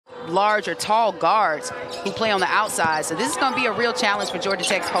large or tall guards who play on the outside. So this is going to be a real challenge for Georgia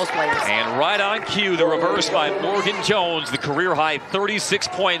Tech's post players. And right on cue, the reverse by Morgan Jones, the career-high 36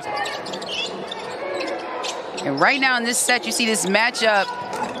 points. And right now in this set, you see this matchup.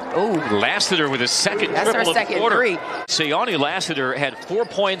 Oh, Lassiter with his second that's triple her second of the quarter. three. Sayani Lassiter had 4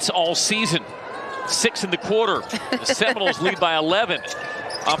 points all season, 6 in the quarter. The Seminoles lead by 11.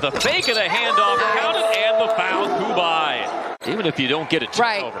 Off the fake of the handoff, counted, and the foul, Kubai. Even if you don't get a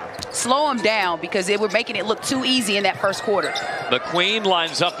turnover. Right. Slow them down because they were making it look too easy in that first quarter. McQueen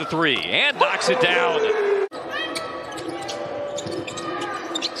lines up the three and knocks it down.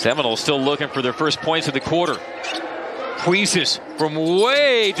 Seminoles still looking for their first points of the quarter. Puises from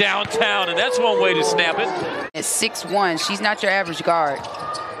way downtown, and that's one way to snap it. At 6'1", she's not your average guard.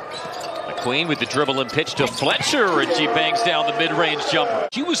 McQueen with the dribble and pitch to Fletcher, and she bangs down the mid-range jumper.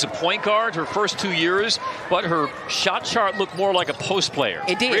 She was a point guard her first 2 years, but her shot chart looked more like a post player.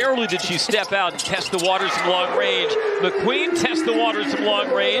 It did. Rarely did she step out and test the waters from long range. McQueen tests the waters from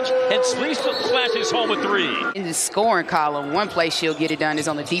long range and slashes home a three. In the scoring column, one place she'll get it done is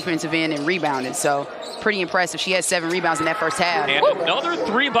on the defensive end and rebounding. So pretty impressive. She had 7 rebounds in that first half. And another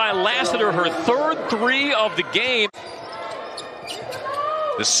three by Lassiter, her third three of the game.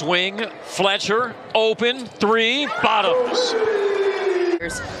 The swing, Fletcher, open, three, bottoms.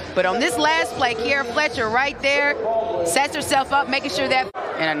 But on this last play, Kierra Fletcher right there sets herself up, making sure that,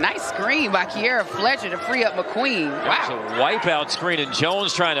 and a nice screen by Kierra Fletcher to free up McQueen. Wow. There's a wipeout screen, and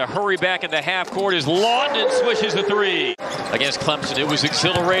Jones trying to hurry back into half court as Lahtinen swishes the three. Against Clemson, it was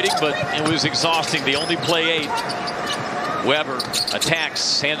exhilarating, but it was exhausting. They only play 8. Weber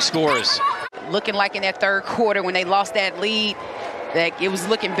attacks and scores. Looking like in that third quarter when they lost that lead, that it was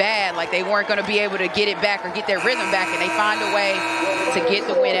looking bad, like they weren't going to be able to get it back or get their rhythm back, and they find a way to get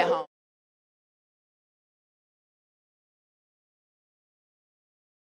the win at home.